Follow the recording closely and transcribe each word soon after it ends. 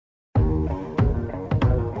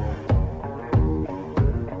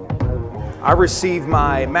I received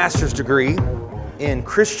my master's degree in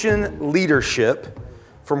Christian leadership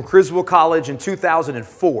from Criswell College in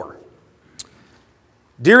 2004.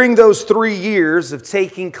 During those 3 years of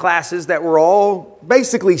taking classes that were all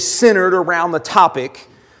basically centered around the topic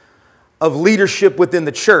of leadership within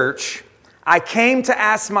the church, I came to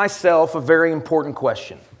ask myself a very important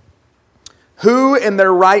question. Who in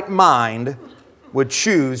their right mind would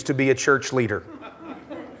choose to be a church leader?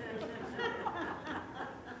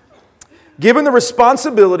 Given the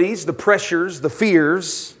responsibilities, the pressures, the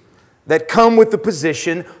fears that come with the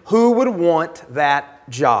position, who would want that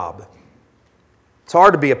job? It's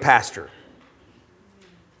hard to be a pastor.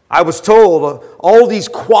 I was told all these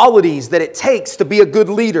qualities that it takes to be a good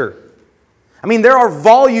leader. I mean, there are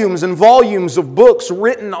volumes and volumes of books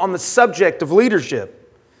written on the subject of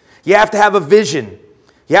leadership. You have to have a vision.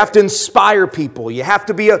 You have to inspire people. You have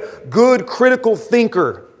to be a good critical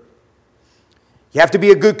thinker. You have to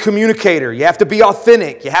be a good communicator. You have to be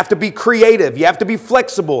authentic. You have to be creative. You have to be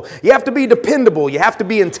flexible. You have to be dependable. You have to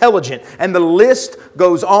be intelligent. And the list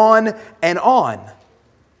goes on and on.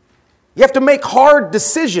 You have to make hard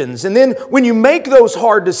decisions. And then when you make those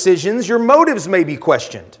hard decisions, your motives may be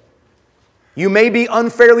questioned. You may be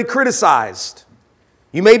unfairly criticized.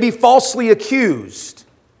 You may be falsely accused.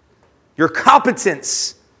 Your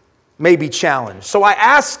competence may be challenged. So I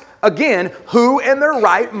ask again, who in their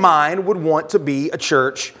right mind would want to be a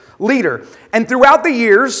church leader? And throughout the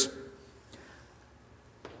years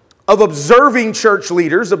of observing church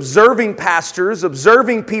leaders, observing pastors,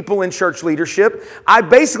 observing people in church leadership, I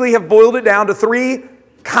basically have boiled it down to 3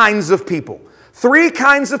 kinds of people. 3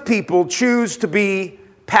 kinds of people choose to be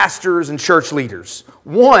pastors and church leaders.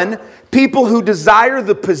 1, people who desire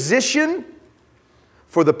the position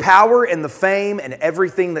for the power and the fame and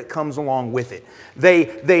everything that comes along with it.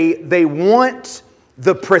 They want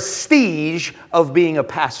the prestige of being a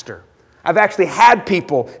pastor. I've actually had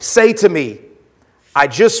people say to me, I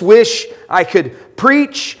just wish I could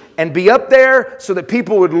preach and be up there so that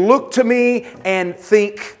people would look to me and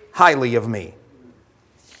think highly of me.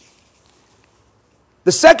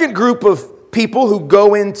 The second group of people who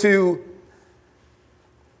go into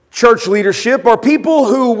church leadership are people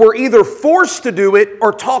who were either forced to do it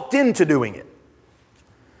or talked into doing it.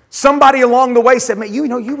 Somebody along the way said, man,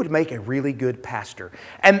 you would make a really good pastor.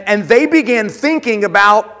 And they began thinking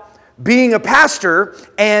about being a pastor,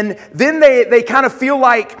 and then they kind of feel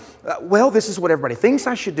like, well, this is what everybody thinks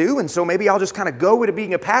I should do, and so maybe I'll just kind of go into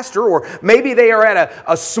being a pastor. Or maybe they are at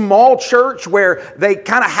a small church where they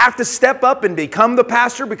kind of have to step up and become the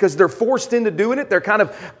pastor because they're forced into doing it. They're kind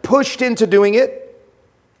of pushed into doing it.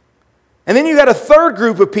 And then you got a third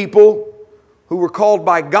group of people who were called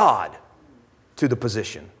by God to the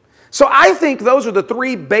position. So I think those are the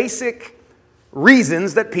 3 basic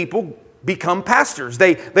reasons that people become pastors.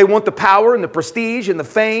 They want the power and the prestige and the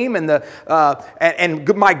fame and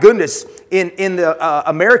and my goodness, in the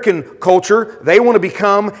American culture, they want to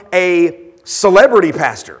become a celebrity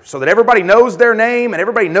pastor so that everybody knows their name and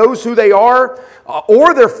everybody knows who they are,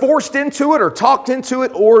 or they're forced into it or talked into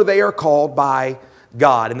it, or they are called by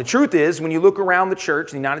God. And the truth is, when you look around the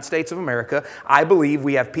church in the United States of America, I believe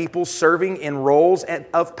we have people serving in roles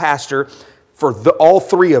of pastor for all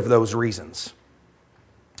 3 of those reasons.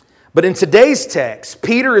 But in today's text,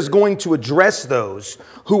 Peter is going to address those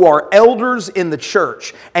who are elders in the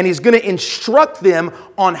church, and he's going to instruct them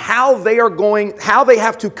on how they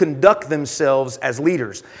have to conduct themselves as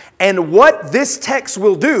leaders. And what this text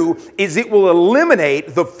will do is it will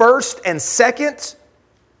eliminate the first and second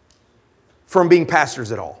from being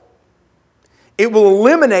pastors at all. It will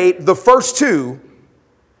eliminate the first 2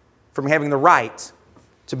 from having the right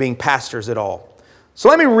to being pastors at all. So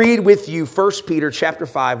let me read with you 1 Peter chapter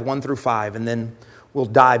 5, 1 through 5, and then we'll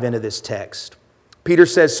dive into this text. Peter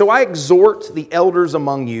says, "So I exhort the elders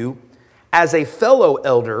among you as a fellow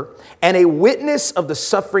elder and a witness of the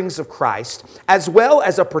sufferings of Christ, as well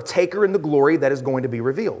as a partaker in the glory that is going to be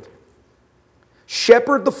revealed.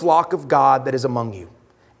 Shepherd the flock of God that is among you,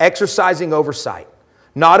 exercising oversight,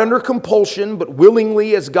 not under compulsion, but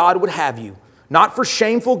willingly as God would have you, not for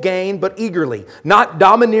shameful gain, but eagerly, not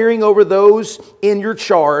domineering over those in your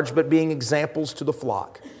charge, but being examples to the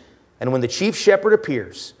flock. And when the chief shepherd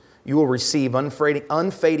appears, you will receive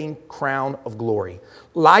unfading crown of glory.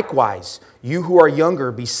 Likewise, you who are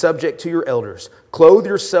younger, be subject to your elders. Clothe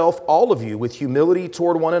yourself, all of you, with humility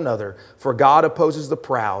toward one another, for God opposes the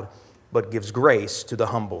proud, but gives grace to the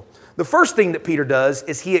humble." The first thing that Peter does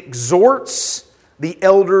is he exhorts the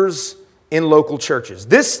elders in local churches.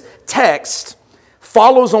 This text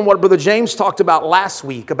follows on what Brother James talked about last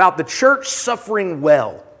week, about the church suffering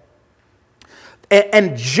well.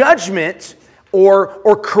 And judgment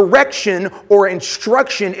or correction or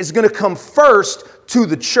instruction is going to come first to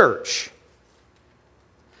the church.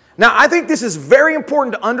 Now, I think this is very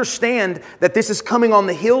important to understand that this is coming on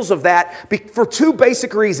the heels of that for two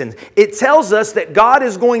basic reasons. It tells us that God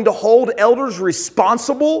is going to hold elders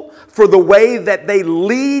responsible for the way that they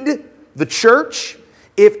lead the church.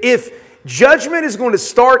 If judgment is going to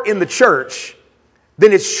start in the church,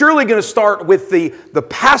 then it's surely going to start with the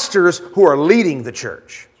pastors who are leading the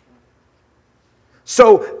church.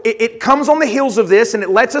 So it comes on the heels of this, and it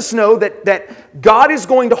lets us know that God is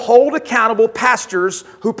going to hold accountable pastors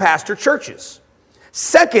who pastor churches.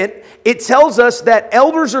 Second, it tells us that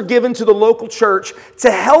elders are given to the local church to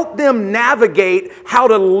help them navigate how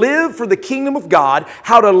to live for the kingdom of God,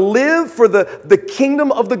 how to live for the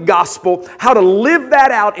kingdom of the gospel, how to live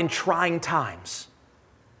that out in trying times.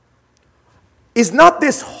 Is not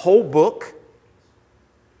this whole book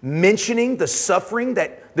mentioning the suffering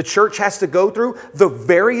that the church has to go through, the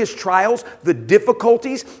various trials, the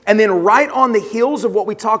difficulties, and then right on the heels of what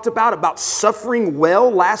we talked about suffering well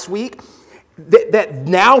last week, that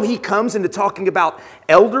now he comes into talking about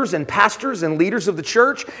elders and pastors and leaders of the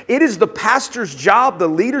church. It is the pastor's job, the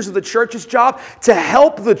leaders of the church's job, to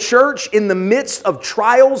help the church in the midst of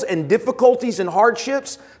trials and difficulties and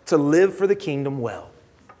hardships to live for the kingdom well.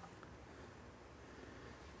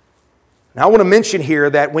 Now I want to mention here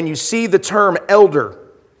that when you see the term elder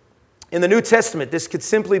in the New Testament, this could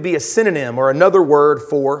simply be a synonym or another word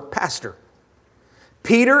for pastor.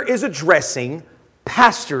 Peter is addressing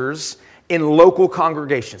pastors in local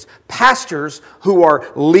congregations, pastors who are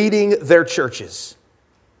leading their churches.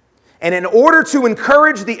 And in order to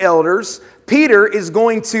encourage the elders, Peter is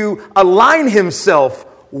going to align himself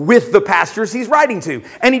with the pastors he's writing to.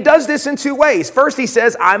 And he does this in two ways. First, he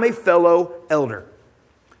says, I'm a fellow elder.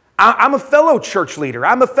 I'm a fellow church leader.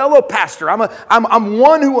 I'm a fellow pastor. I'm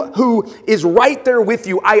one who is right there with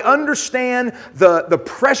you. I understand the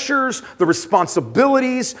pressures, the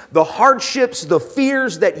responsibilities, the hardships, the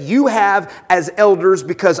fears that you have as elders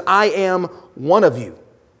because I am one of you.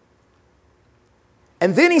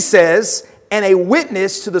 And then he says, and a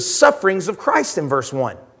witness to the sufferings of Christ in verse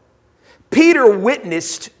 1. Peter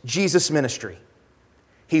witnessed Jesus' ministry.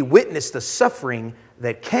 He witnessed the suffering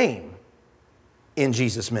that came in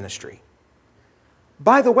Jesus' ministry.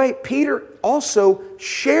 By the way, Peter also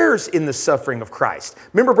shares in the suffering of Christ.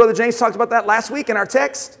 Remember, Brother James talked about that last week in our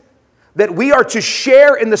text? That we are to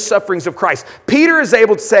share in the sufferings of Christ. Peter is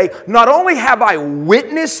able to say, not only have I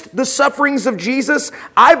witnessed the sufferings of Jesus,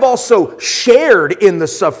 I've also shared in the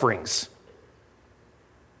sufferings.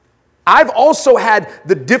 I've also had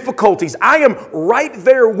the difficulties. I am right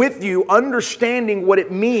there with you, understanding what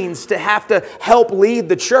it means to have to help lead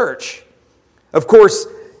the church. Of course,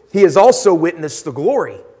 he has also witnessed the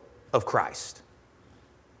glory of Christ.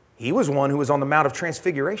 He was one who was on the Mount of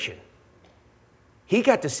Transfiguration. He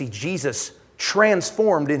got to see Jesus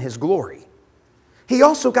transformed in his glory. He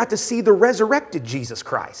also got to see the resurrected Jesus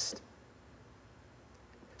Christ.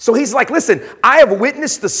 So he's like, listen, I have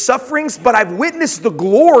witnessed the sufferings, but I've witnessed the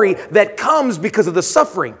glory that comes because of the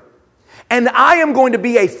suffering. And I am going to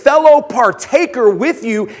be a fellow partaker with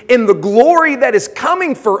you in the glory that is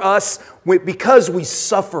coming for us because we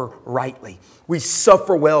suffer rightly. We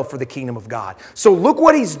suffer well for the kingdom of God. So look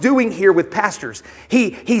what he's doing here with pastors.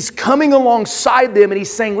 He's coming alongside them and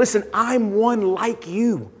he's saying, listen, I'm one like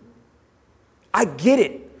you. I get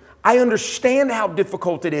it. I understand how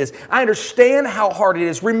difficult it is. I understand how hard it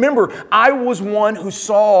is. Remember, I was one who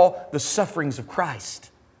saw the sufferings of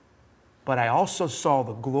Christ, but I also saw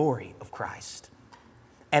the glory of Christ.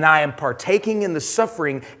 And I am partaking in the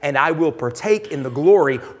suffering, and I will partake in the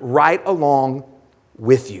glory right along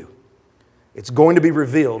with you. It's going to be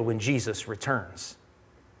revealed when Jesus returns.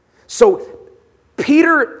 So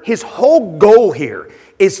Peter, his whole goal here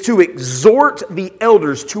is to exhort the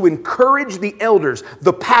elders, to encourage the elders,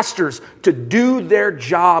 the pastors, to do their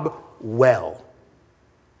job well.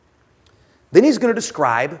 Then he's going to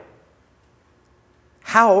describe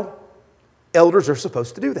how elders are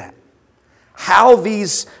supposed to do that. How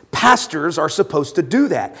these pastors are supposed to do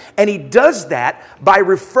that. And he does that by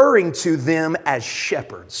referring to them as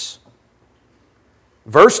shepherds.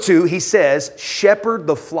 Verse 2, he says, shepherd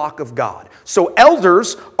the flock of God. So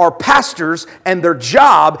elders are pastors, and their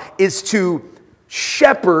job is to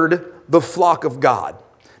shepherd the flock of God.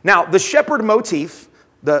 Now, the shepherd motif,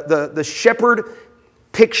 the shepherd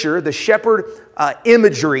picture, the shepherd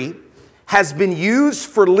imagery has been used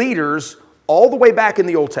for leaders all the way back in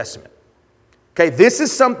the Old Testament. Okay, this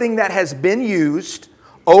is something that has been used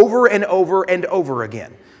over and over and over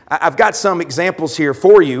again. I've got some examples here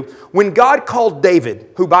for you. When God called David,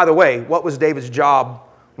 who, by the way, what was David's job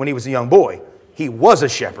when he was a young boy? he was a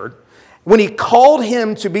shepherd. When he called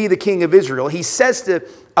him to be the king of Israel, he says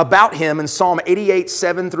about him in Psalm 88,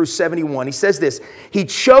 7 through 71, he says this, he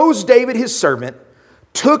chose David his servant,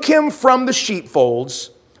 took him from the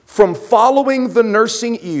sheepfolds, from following the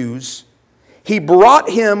nursing ewes. He brought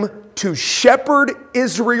him to shepherd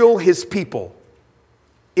Israel his people,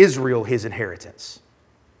 Israel his inheritance.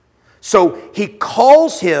 So he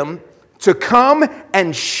calls him to come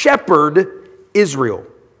and shepherd Israel.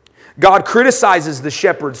 God criticizes the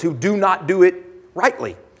shepherds who do not do it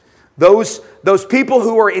rightly. Those people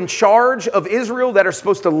who are in charge of Israel, that are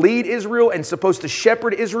supposed to lead Israel and supposed to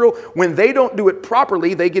shepherd Israel, when they don't do it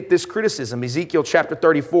properly, they get this criticism. Ezekiel chapter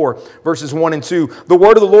 34, verses 1 and 2. The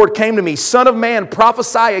word of the Lord came to me, Son of man,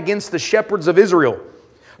 prophesy against the shepherds of Israel.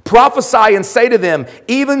 Prophesy and say to them,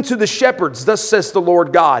 even to the shepherds, thus says the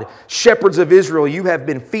Lord God, shepherds of Israel, you have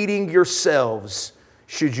been feeding yourselves.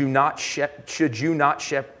 Should you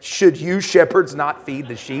shepherds not feed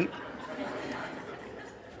the sheep?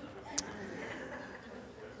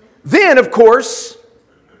 Then, of course,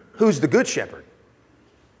 who's the good shepherd?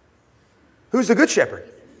 Who's the good shepherd?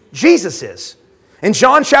 Jesus is. In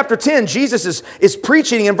John chapter 10, Jesus is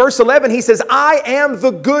preaching. In verse 11, he says, I am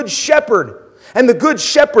the good shepherd. And the good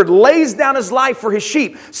shepherd lays down his life for his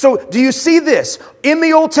sheep. So do you see this? In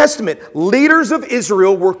the Old Testament, leaders of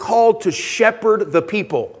Israel were called to shepherd the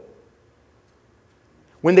people.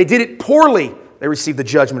 When they did it poorly, they received the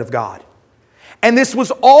judgment of God. And this was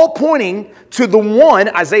all pointing to the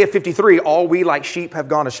one, Isaiah 53, all we like sheep have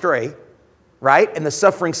gone astray, right? And the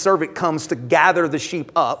suffering servant comes to gather the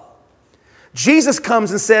sheep up. Jesus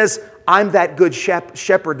comes and says, I'm that good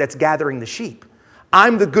shepherd that's gathering the sheep.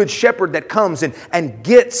 I'm the good shepherd that comes and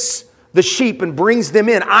gets the sheep and brings them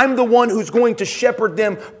in. I'm the one who's going to shepherd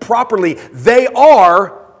them properly. They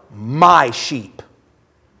are my sheep.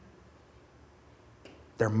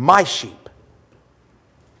 They're my sheep.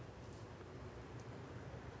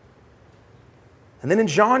 And then in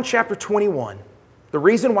John chapter 21, the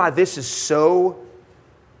reason why this is so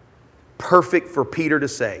perfect for Peter to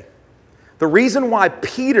say, the reason why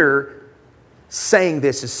Peter saying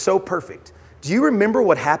this is so perfect. Do you remember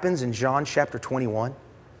what happens in John chapter 21?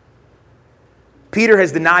 Peter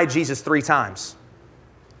has denied Jesus 3 times.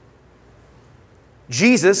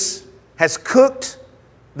 Jesus has cooked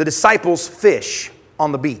the disciples fish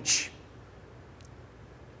on the beach.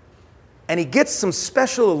 And he gets some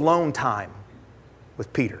special alone time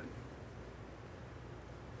with Peter.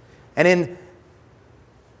 And in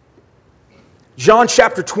John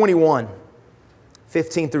chapter 21,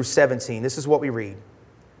 15 through 17, this is what we read.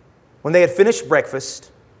 When they had finished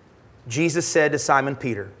breakfast, Jesus said to Simon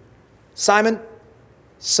Peter, Simon,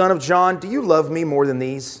 son of John, do you love me more than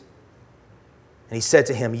these? And he said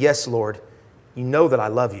to him, yes, Lord, you know that I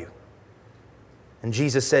love you. And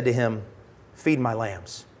Jesus said to him, feed my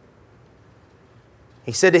lambs.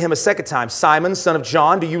 He said to him a second time, Simon, son of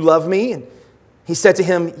John, do you love me? And he said to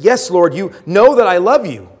him, yes, Lord, you know that I love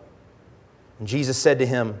you. And Jesus said to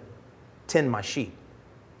him, tend my sheep.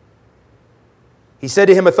 He said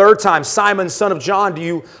to him a third time, Simon, son of John, do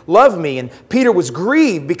you love me? And Peter was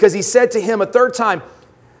grieved because he said to him a third time,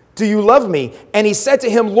 do you love me? And he said to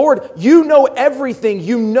him, Lord, you know everything.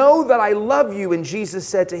 You know that I love you. And Jesus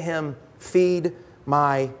said to him, feed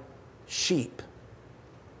my sheep.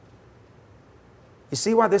 You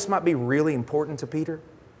see why this might be really important to Peter?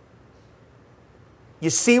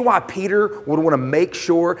 You see why Peter would want to make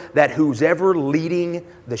sure that who's ever leading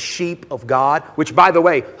the sheep of God, which by the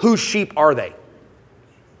way, whose sheep are they?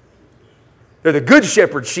 They're the good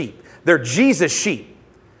shepherd sheep. They're Jesus' sheep.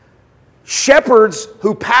 Shepherds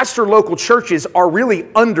who pastor local churches are really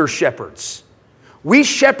under shepherds. We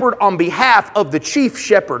shepherd on behalf of the chief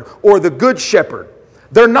shepherd or the good shepherd.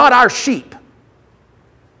 They're not our sheep.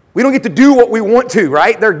 We don't get to do what we want to,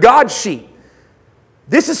 right? They're God's sheep.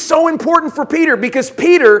 This is so important for Peter because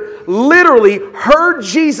Peter literally heard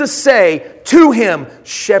Jesus say to him,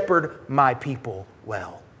 shepherd my people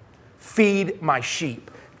well. Feed my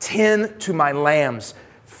sheep. Tend to my lambs.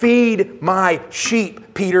 Feed my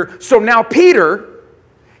sheep, Peter. So now Peter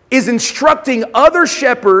is instructing other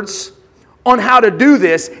shepherds on how to do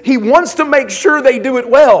this. He wants to make sure they do it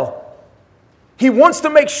well. He wants to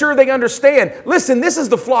make sure they understand, listen, this is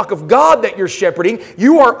the flock of God that you're shepherding.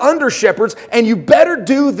 You are under shepherds, and you better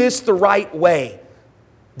do this the right way.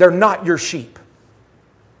 They're not your sheep.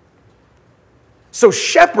 So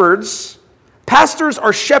shepherds, pastors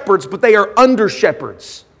are shepherds, but they are under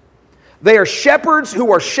shepherds. They are shepherds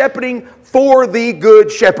who are shepherding for the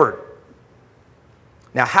good shepherd.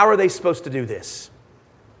 Now, how are they supposed to do this?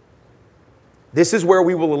 This is where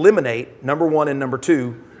we will eliminate number 1 and number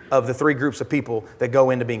 2 of the 3 groups of people that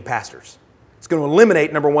go into being pastors. It's going to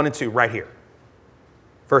eliminate number 1 and 2 right here.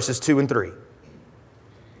 Verses 2 and 3.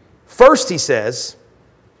 First, he says,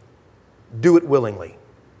 do it willingly.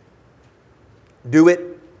 Do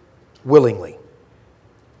it willingly.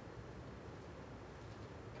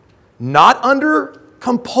 Not under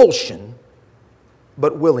compulsion,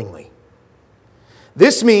 but willingly.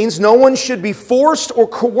 This means no one should be forced or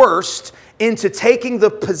coerced into taking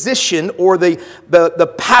the position or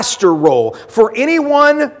the pastor role. For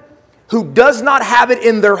anyone who does not have it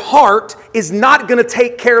in their heart is not going to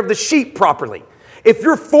take care of the sheep properly. If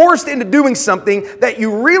you're forced into doing something that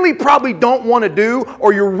you really probably don't want to do,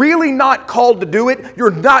 or you're really not called to do it,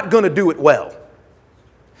 you're not going to do it well.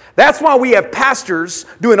 That's why we have pastors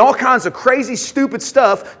doing all kinds of crazy, stupid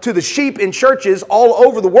stuff to the sheep in churches all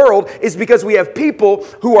over the world, is because we have people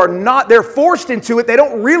who are not, they're forced into it. They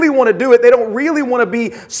don't really want to do it. They don't really want to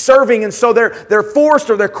be serving. And so they're forced,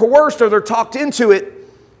 or they're coerced, or they're talked into it,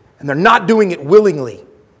 and they're not doing it willingly.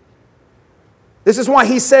 This is why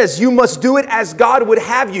he says you must do it as God would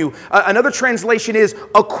have you. Another translation is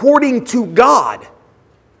according to God.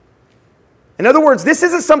 In other words, this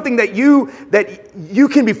isn't something that you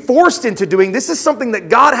can be forced into doing. This is something that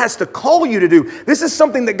God has to call you to do. This is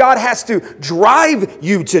something that God has to drive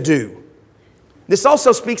you to do. This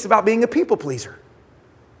also speaks about being a people pleaser.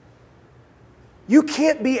 You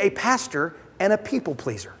can't be a pastor and a people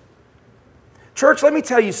pleaser. Church, let me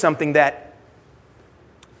tell you something that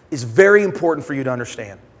is very important for you to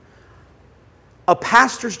understand. A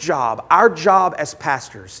pastor's job, our job as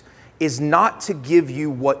pastors, is not to give you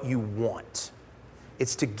what you want.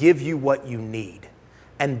 It's to give you what you need.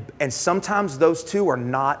 And sometimes those two are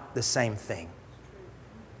not the same thing.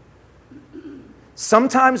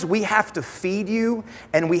 Sometimes we have to feed you,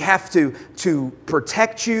 and we have to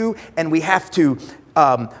protect you, and we have to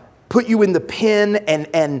put you in the pen,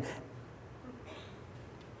 and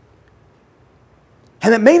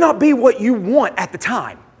it may not be what you want at the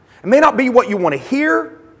time. It may not be what you want to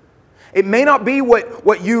hear. It may not be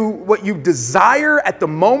what you desire at the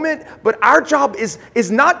moment. But our job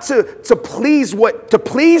is not to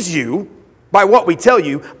please you by what we tell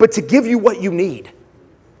you, but to give you what you need.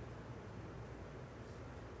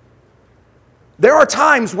 There are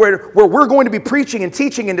times where we're going to be preaching and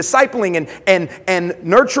teaching and discipling and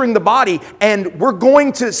nurturing the body, and we're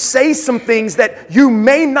going to say some things that you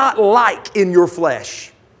may not like in your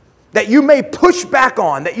flesh, that you may push back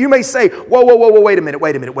on, that you may say, whoa, wait a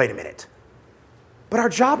minute. But our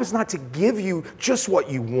job is not to give you just what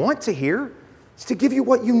you want to hear. It's to give you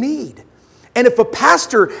what you need. And if a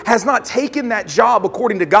pastor has not taken that job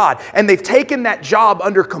according to God, and they've taken that job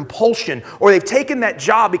under compulsion, or they've taken that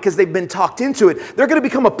job because they've been talked into it, they're going to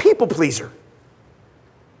become a people pleaser.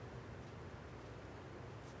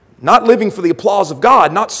 Not living for the applause of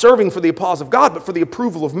God, not serving for the applause of God, but for the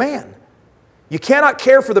approval of man. You cannot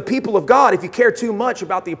care for the people of God if you care too much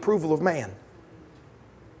about the approval of man.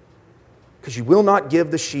 Because you will not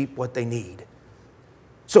give the sheep what they need.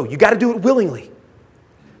 So you got to do it willingly.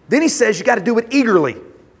 Then he says you got to do it eagerly.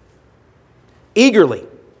 Eagerly.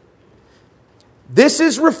 This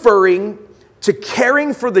is referring to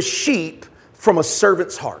caring for the sheep from a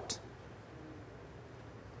servant's heart.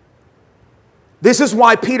 This is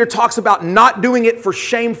why Peter talks about not doing it for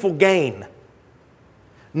shameful gain.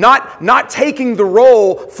 Not taking the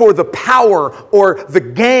role for the power or the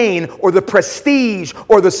gain or the prestige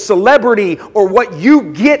or the celebrity or what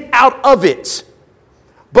you get out of it.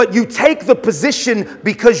 But you take the position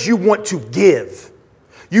because you want to give.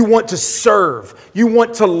 You want to serve. You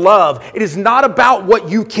want to love. It is not about what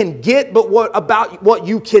you can get, but about what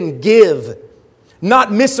you can give.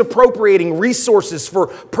 Not misappropriating resources for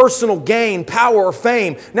personal gain, power, or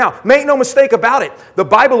fame. Now, make no mistake about it. The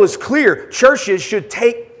Bible is clear. Churches should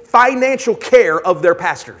take financial care of their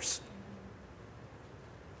pastors.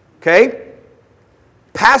 Okay?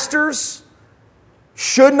 Pastors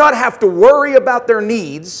should not have to worry about their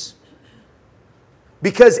needs,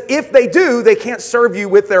 because if they do, they can't serve you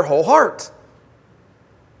with their whole heart.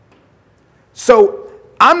 So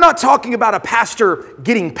I'm not talking about a pastor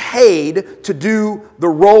getting paid to do the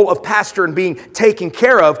role of pastor and being taken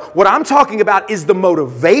care of. What I'm talking about is the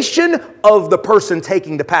motivation of the person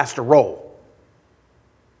taking the pastor role.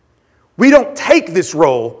 We don't take this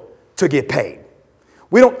role to get paid.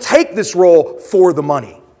 We don't take this role for the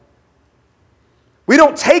money. We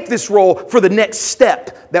don't take this role for the next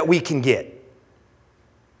step that we can get.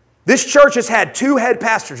 This church has had 2 head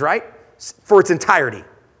pastors, right? For its entirety.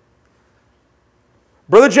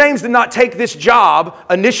 Brother James did not take this job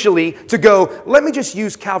initially to go, let me just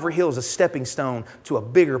use Calvary Hill as a stepping stone to a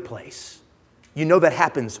bigger place. You know that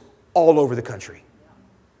happens all over the country.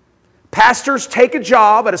 Pastors take a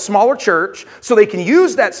job at a smaller church so they can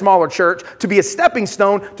use that smaller church to be a stepping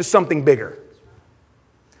stone to something bigger.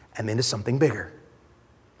 And then to something bigger.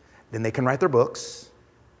 Then they can write their books.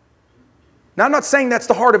 Now, I'm not saying that's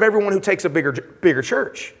the heart of everyone who takes a bigger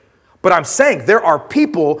church. But I'm saying there are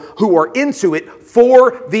people who are into it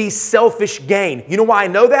for the selfish gain. You know why I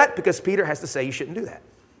know that? Because Peter has to say you shouldn't do that.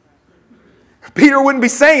 Peter wouldn't be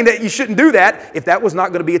saying that you shouldn't do that if that was not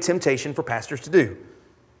going to be a temptation for pastors to do.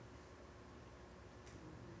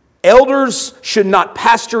 Elders should not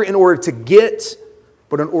pastor in order to get,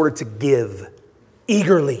 but in order to give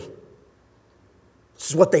eagerly. This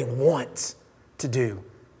is what they want to do.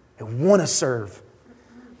 They want to serve.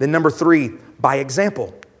 Then number 3, by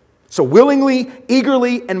example. So willingly,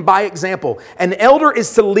 eagerly, and by example. An elder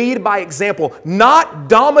is to lead by example, not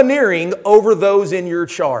domineering over those in your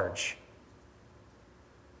charge.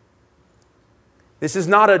 This is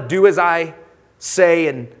not a do as I say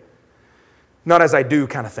and not as I do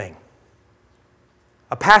kind of thing.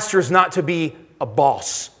 A pastor is not to be a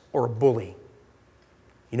boss or a bully.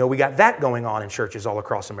 You know, we got that going on in churches all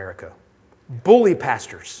across America. Bully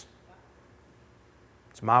pastors.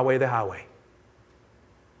 It's my way or the highway.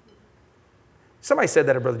 Somebody said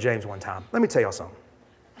that to Brother James one time. Let me tell y'all something.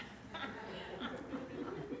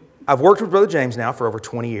 I've worked with Brother James now for over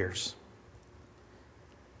 20 years.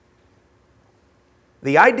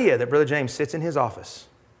 The idea that Brother James sits in his office,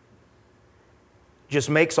 just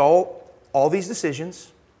makes all these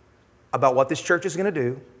decisions about what this church is going to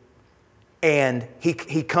do, and he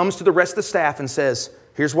comes to the rest of the staff and says,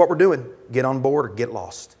 here's what we're doing. Get on board or get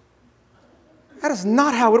lost. That is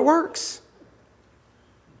not how it works.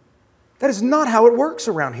 That is not how it works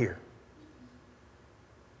around here.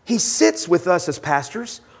 He sits with us as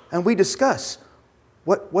pastors and we discuss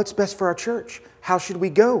what's best for our church. How should we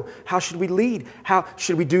go? How should we lead? How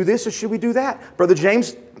should we do this or should we do that? Brother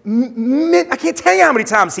James, I can't tell you how many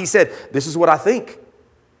times he said, this is what I think.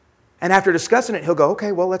 And after discussing it, he'll go,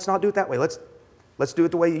 okay, well, let's not do it that way. Let's do it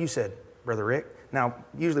the way you said, Brother Rick. Now,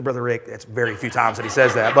 usually Brother Rick, it's very few times that he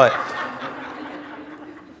says that,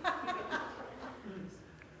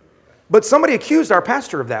 but somebody accused our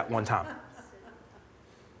pastor of that one time.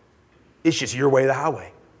 It's just your way or the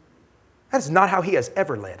highway. That is not how he has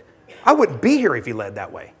ever led. I wouldn't be here if he led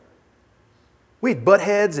that way. We'd butt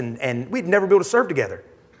heads and we'd never be able to serve together.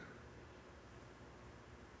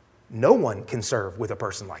 No one can serve with a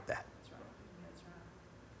person like that.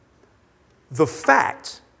 The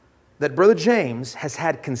fact that Brother James has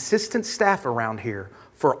had consistent staff around here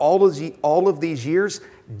for all of these years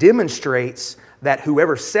demonstrates that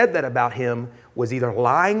whoever said that about him was either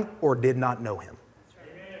lying or did not know him.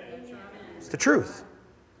 It's the truth.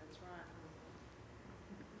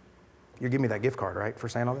 You're giving me that gift card, right, for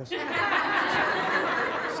saying all this?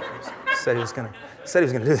 Said he was going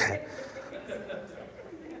to do that.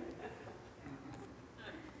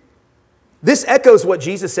 This echoes what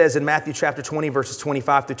Jesus says in Matthew chapter 20, verses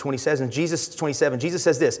 25 through 27. Jesus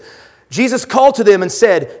says this. Jesus called to them and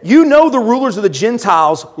said, you know the rulers of the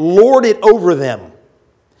Gentiles lord it over them,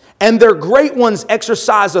 and their great ones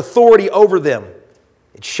exercise authority over them.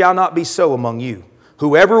 It shall not be so among you.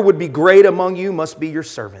 Whoever would be great among you must be your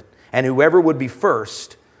servant, and whoever would be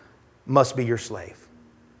first must be your slave.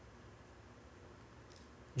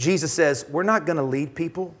 Jesus says, we're not going to lead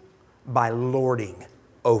people by lording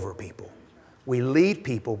over people. We lead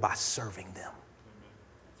people by serving them.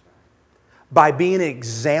 By being an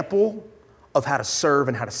example of how to serve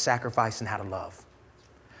and how to sacrifice and how to love.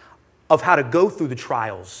 Of how to go through the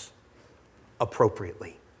trials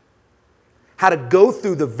appropriately. How to go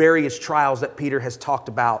through the various trials that Peter has talked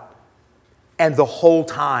about and the whole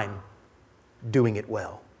time doing it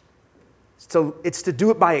well. So it's to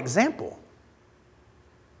do it by example,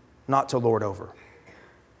 not to lord over.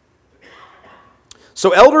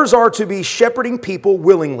 So elders are to be shepherding people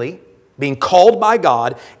willingly, being called by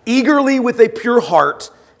God, eagerly with a pure heart,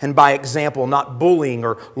 and by example, not bullying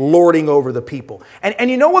or lording over the people. And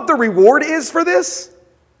you know what the reward is for this?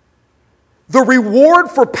 The reward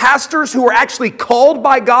for pastors who are actually called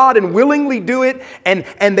by God and willingly do it, and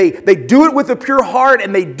they do it with a pure heart,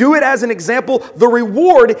 and they do it as an example, the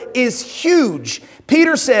reward is huge.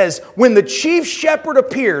 Peter says, when the chief shepherd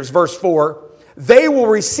appears, verse 4, they will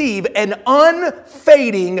receive an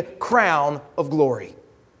unfading crown of glory.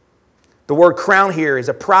 The word crown here is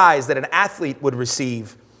a prize that an athlete would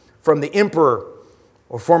receive from the emperor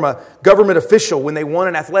or from a government official when they won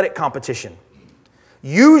an athletic competition.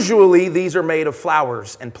 Usually these are made of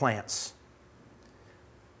flowers and plants.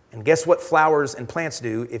 And guess what flowers and plants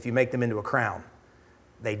do if you make them into a crown?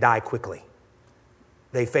 They die quickly.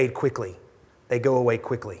 They fade quickly. They go away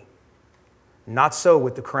quickly. Not so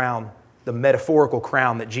with the crown the metaphorical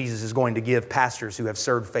crown that Jesus is going to give pastors who have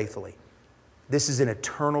served faithfully. This is an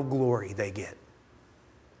eternal glory they get.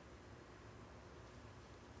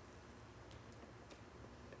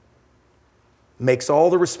 Makes all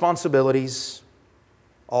the responsibilities,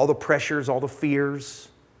 all the pressures, all the fears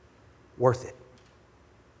worth it.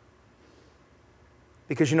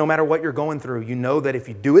 Because no matter what you're going through, you know that if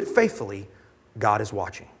you do it faithfully, God is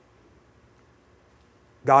watching.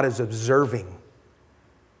 God is observing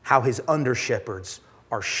how His under-shepherds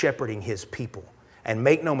are shepherding His people. And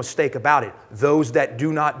make no mistake about it, those that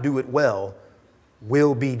do not do it well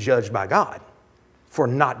will be judged by God for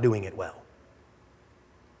not doing it well.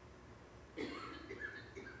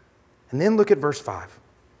 And then look at verse 5.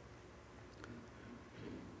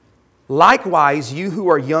 Likewise, you who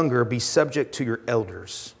are younger, be subject to your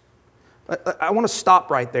elders. I want to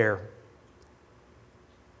stop right there.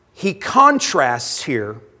 He contrasts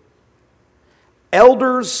here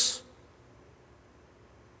elders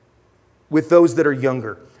with those that are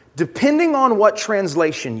younger. Depending on what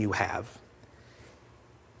translation you have,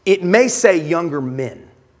 it may say younger men.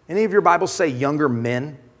 Any of your Bibles say younger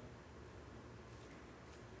men?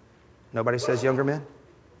 Nobody says younger men?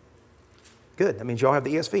 Good. That means you all have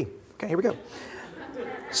the ESV. Okay, here we go.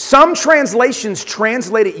 Some translations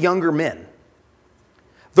translate it younger men.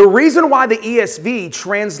 The reason why the ESV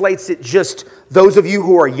translates it just those of you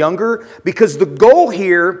who are younger, because the goal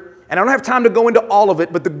here, and I don't have time to go into all of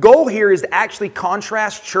it, but the goal here is to actually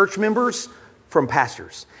contrast church members from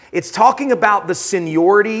pastors. It's talking about the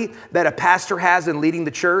seniority that a pastor has in leading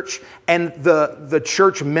the church and the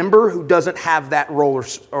church member who doesn't have that role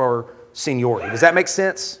or seniority. Does that make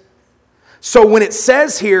sense? So when it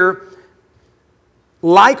says here,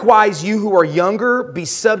 likewise you who are younger, be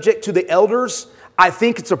subject to the elders, I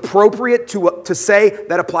think it's appropriate to say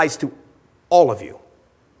that applies to all of you.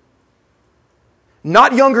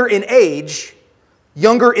 Not younger in age,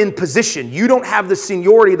 younger in position. You don't have the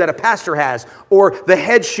seniority that a pastor has, or the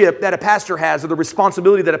headship that a pastor has, or the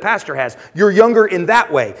responsibility that a pastor has. You're younger in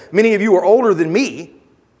that way. Many of you are older than me,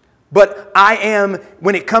 but I am,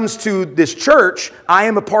 when it comes to this church, I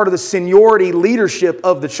am a part of the seniority leadership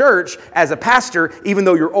of the church as a pastor, even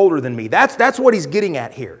though you're older than me. That's what he's getting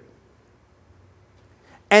at here.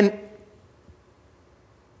 And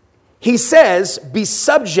he says, be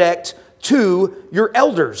subject to your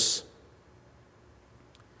elders.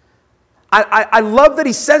 I love that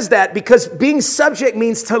he says that, because being subject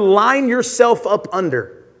means to line yourself up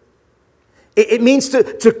under. It means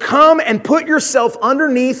to come and put yourself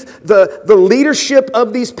underneath the leadership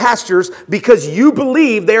of these pastors because you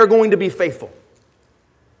believe they are going to be faithful.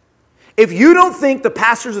 If you don't think the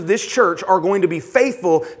pastors of this church are going to be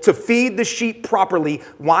faithful to feed the sheep properly,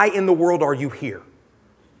 why in the world are you here?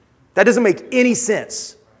 That doesn't make any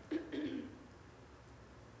sense.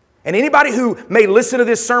 And anybody who may listen to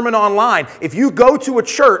this sermon online, if you go to a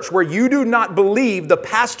church where you do not believe the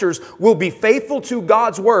pastors will be faithful to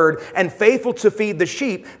God's word and faithful to feed the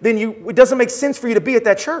sheep, then it doesn't make sense for you to be at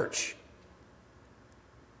that church.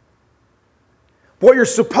 What you're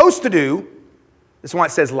supposed to do, this is why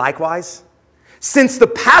it says likewise, since the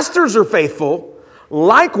pastors are faithful,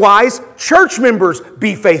 likewise church members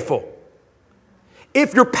be faithful.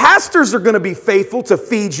 If your pastors are going to be faithful to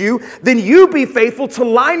feed you, then you be faithful to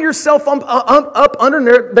line yourself up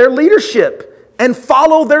under their leadership and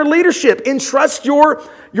follow their leadership. Entrust your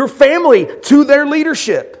family to their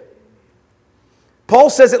leadership. Paul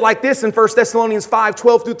says it like this in 1 Thessalonians 5,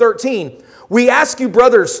 12 through 13. We ask you,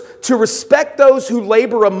 brothers, to respect those who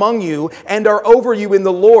labor among you and are over you in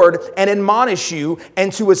the Lord and admonish you,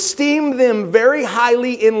 and to esteem them very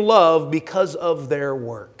highly in love because of their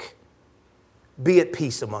work. Be at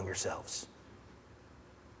peace among yourselves.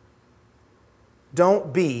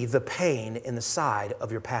 Don't be the pain in the side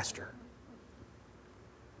of your pastor.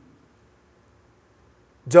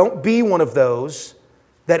 Don't be one of those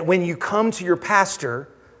that when you come to your pastor,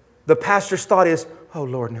 the pastor's thought is, oh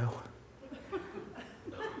Lord, no.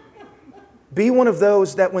 Be one of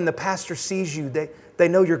those that when the pastor sees you, they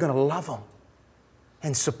know you're going to love them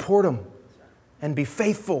and support them and be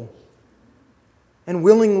faithful and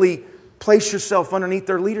willingly place yourself underneath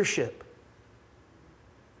their leadership.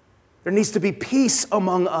 There needs to be peace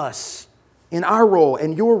among us in our role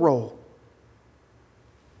and your role.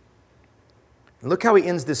 And look how he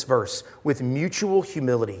ends this verse, with mutual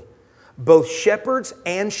humility. Both shepherds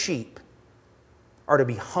and sheep are to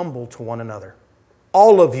be humble to one another.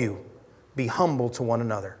 All of you be humble to one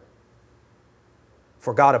another.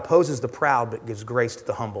 For God opposes the proud but gives grace to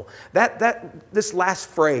the humble. This last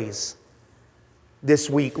phrase this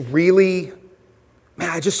week really,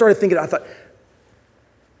 I just started thinking, I thought,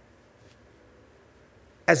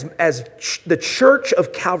 the church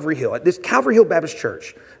of Calvary Hill, at this Calvary Hill Baptist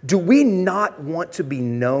Church, do we not want to be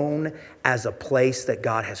known as a place that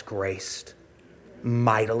God has graced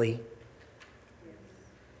mightily?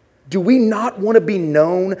 Do we not want to be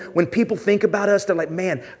known when people think about us, they're like,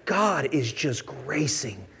 man, God is just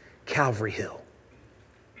gracing Calvary Hill.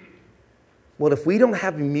 Well, if we don't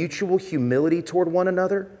have mutual humility toward one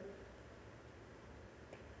another,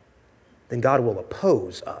 then God will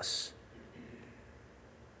oppose us.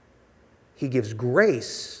 He gives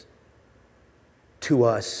grace to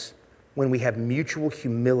us when we have mutual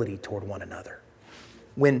humility toward one another.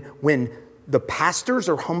 When the pastors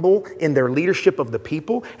are humble in their leadership of the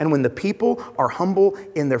people, and when the people are humble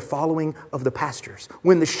in their following of the pastors.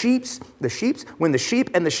 When the sheep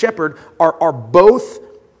and the shepherd are both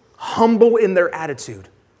humble in their attitude,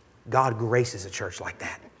 God graces a church like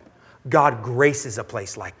that. God graces a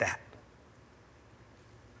place like that.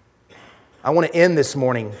 I want to end this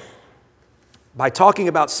morning by talking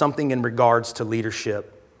about something in regards to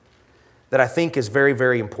leadership that I think is very,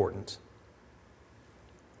 very important.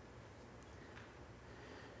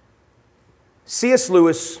 C.S.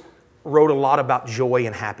 Lewis wrote a lot about joy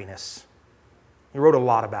and happiness. He wrote a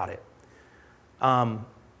lot about it. And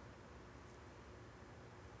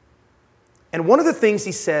one of the things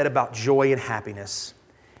he said about joy and happiness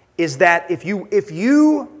is that if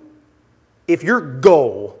your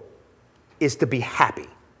goal is to be happy,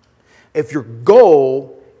 if your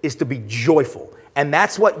goal is to be joyful, and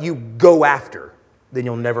that's what you go after, then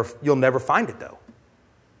you'll never find it though.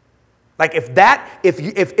 Like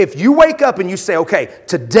if you wake up and you say, okay,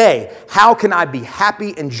 today, how can I be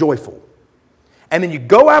happy and joyful? And then you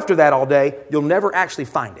go after that all day, you'll never actually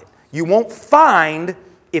find it. You won't find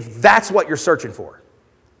if that's what you're searching for.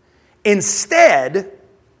 Instead,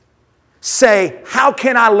 say, how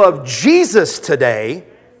can I love Jesus today?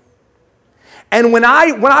 And when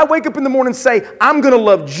I wake up in the morning and say, I'm going to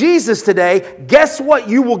love Jesus today, guess what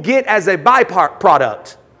you will get as a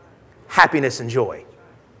byproduct? Happiness and joy.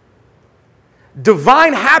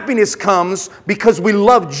 Divine happiness comes because we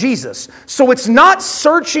love Jesus. So it's not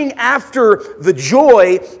searching after the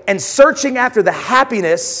joy and searching after the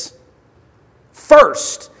happiness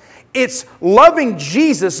first. It's loving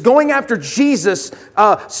Jesus, going after Jesus,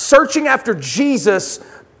 searching after Jesus,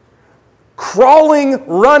 crawling,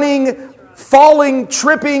 running, falling,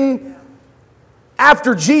 tripping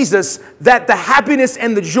after Jesus, that the happiness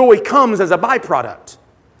and the joy comes as a byproduct.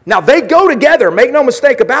 Now, they go together, make no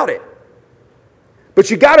mistake about it. But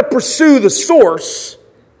you got to pursue the source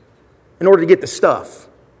in order to get the stuff.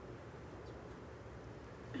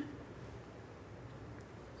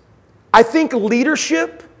 I think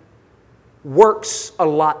leadership works a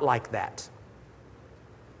lot like that.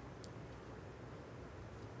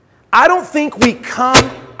 I don't think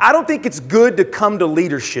it's good to come to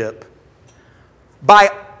leadership by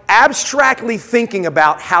abstractly thinking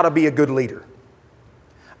about how to be a good leader.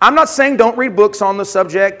 I'm not saying don't read books on the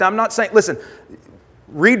subject. I'm not saying, listen,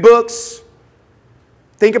 read books,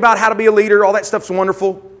 think about how to be a leader, all that stuff's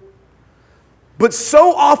wonderful. But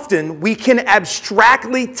so often we can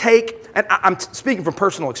abstractly take, and I'm speaking from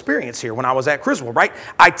personal experience here when I was at Criswell, right?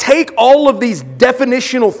 I take all of these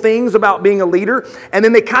definitional things about being a leader, and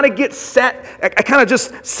then they kind of get set. I kind of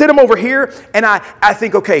just sit them over here, and I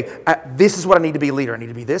think, okay, this is what I need to be a leader. I need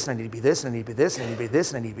to be this, and I need to be this, and I need to be this, and I need to be this,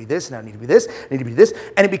 and I need to be this, and I need to be this, and I need to be this.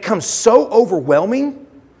 And it becomes so overwhelming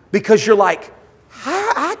because you're like,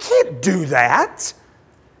 I can't do that.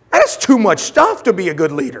 That's too much stuff to be a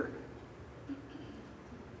good leader.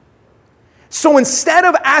 So instead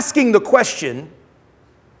of asking the question,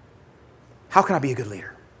 how can I be a good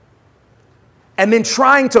leader? And then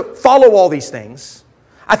trying to follow all these things,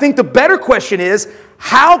 I think the better question is,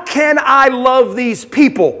 how can I love these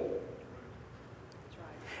people?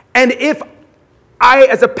 And if I,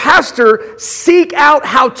 as a pastor, seek out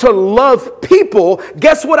how to love people,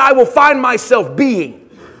 guess what I will find myself being?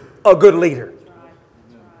 A good leader.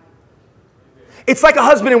 It's like a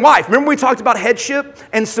husband and wife. Remember we talked about headship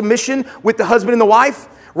and submission with the husband and the wife,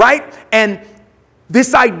 right? And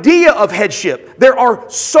this idea of headship, there are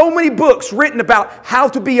so many books written about how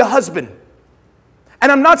to be a husband.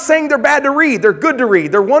 And I'm not saying they're bad to read. They're good to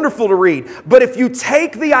read. They're wonderful to read. But if you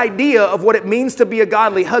take the idea of what it means to be a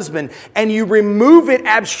godly husband and you remove it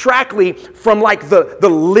abstractly from like the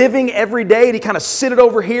living every day, and you kind of sit it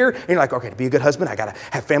over here, and you're like, okay, to be a good husband, I got to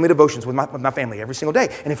have family devotions with my family every single day.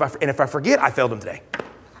 And if I forget, I failed them today.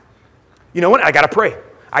 You know what? I got to pray.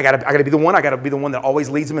 I got to be the one. I got to be the one that always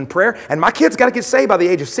leads them in prayer. And my kids got to get saved by the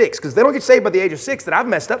age of 6, because if they don't get saved by the age of 6, then I've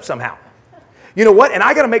messed up somehow. You know what? And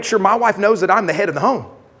I got to make sure my wife knows that I'm the head of the home.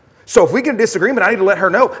 So if we get a disagreement, I need to let her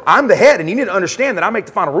know I'm the head, and you need to understand that I make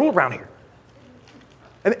the final rule around here.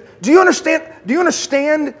 And do you understand? Do you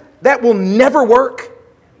understand that will never work?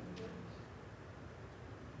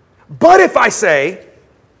 But if I say,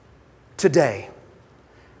 today,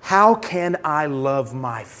 how can I love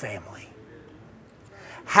my family?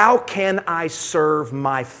 How can I serve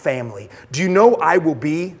my family? Do you know I will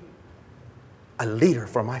be a leader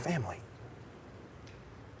for my family?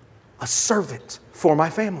 A servant for my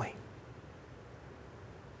family.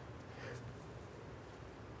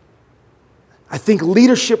 I think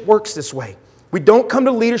leadership works this way. We don't come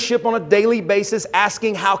to leadership on a daily basis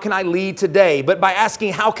asking, how can I lead today? But by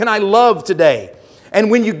asking, how can I love today? And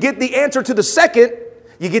when you get the answer to the second,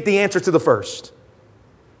 you get the answer to the first.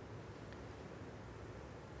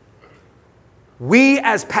 We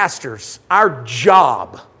as pastors, our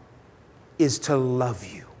job is to love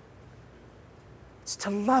you. It's to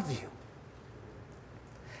love you.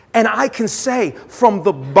 And I can say from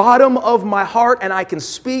the bottom of my heart, and I can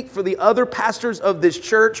speak for the other pastors of this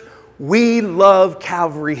church, we love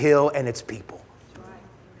Calvary Hill and its people.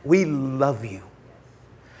 We love you.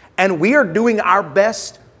 And we are doing our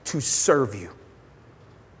best to serve you.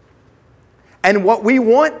 And what we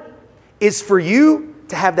want is for you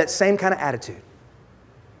to have that same kind of attitude.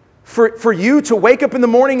 For you to wake up in the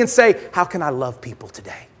morning and say, how can I love people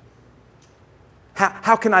today?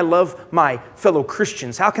 How can I love my fellow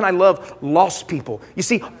Christians? How can I love lost people? You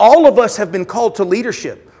see, all of us have been called to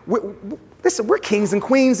leadership. Listen, we're kings and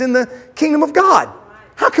queens in the kingdom of God.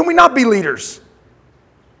 How can we not be leaders?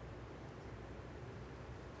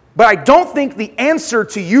 But I don't think the answer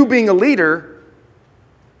to you being a leader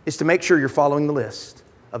is to make sure you're following the list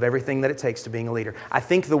of everything that it takes to being a leader. I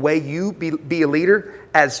think the way you be a leader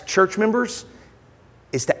as church members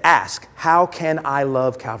is to ask, how can I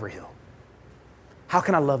love Calvary Hill? How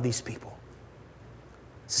can I love these people?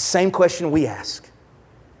 It's the same question we ask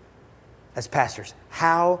as pastors.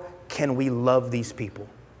 How can we love these people?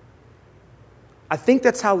 I think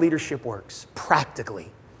that's how leadership works, practically.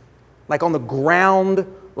 Like on the ground,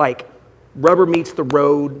 like rubber meets the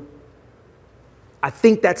road. I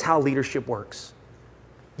think that's how leadership works.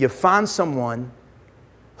 You find someone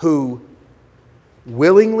who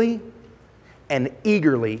willingly and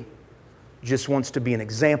eagerly just wants to be an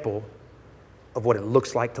example of what it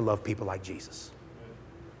looks like to love people like Jesus.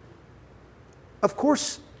 Of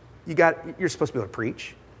course, you're supposed to be able to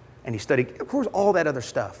preach and you study, of course, all that other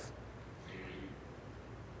stuff.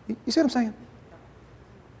 You see what I'm saying?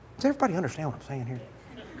 Does everybody understand what I'm saying here?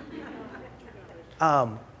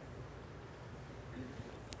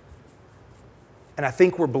 And I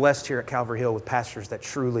think we're blessed here at Calvary Hill with pastors that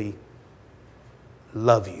truly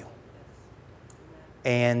love you.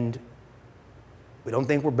 And we don't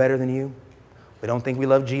think we're better than you. We don't think we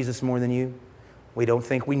love Jesus more than you. We don't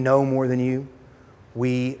think we know more than you.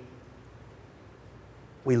 We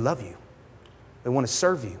love you. We want to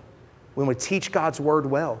serve you. We want to teach God's word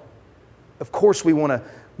well. Of course, we want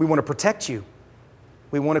to protect you.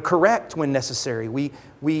 We want to correct when necessary.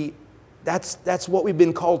 That's what we've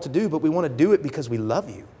been called to do, but we want to do it because we love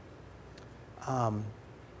you. And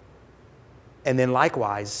then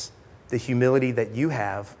likewise, the humility that you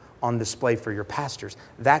have on display for your pastors.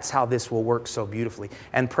 That's how this will work so beautifully.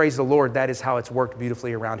 And praise the Lord, that is how it's worked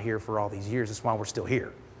beautifully around here for all these years. That's why we're still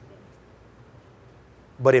here.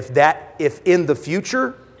 But if in the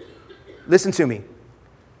future, listen to me.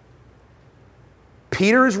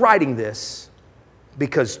 Peter is writing this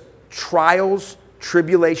because trials,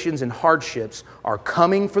 tribulations, and hardships are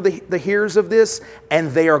coming for the hearers of this,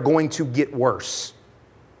 and they are going to get worse.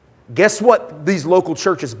 Guess what these local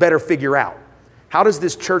churches better figure out? How does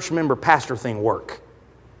this church member pastor thing work?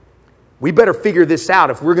 We better figure this out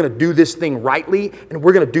if we're going to do this thing rightly and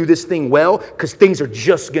we're going to do this thing well, because things are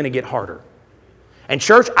just going to get harder. And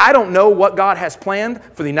church, I don't know what God has planned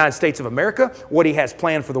for the United States of America, what He has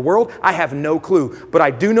planned for the world. I have no clue. But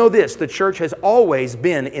I do know this, the church has always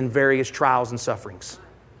been in various trials and sufferings.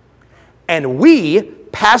 And we,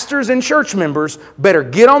 pastors and church members, better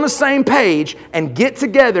get on the same page and get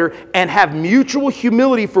together and have mutual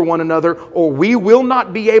humility for one another, or we will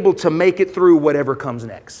not be able to make it through whatever comes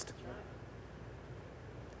next.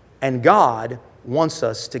 And God wants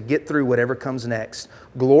us to get through whatever comes next,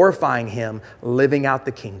 glorifying Him, living out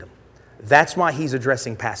the kingdom. That's why He's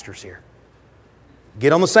addressing pastors here.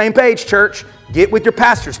 Get on the same page, church. Get with your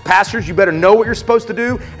pastors. Pastors, you better know what you're supposed to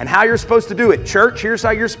do and how you're supposed to do it. Church, here's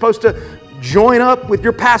how you're supposed to join up with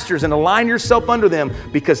your pastors and align yourself under them,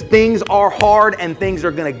 because things are hard and things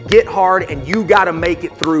are going to get hard and you got to make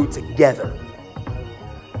it through together.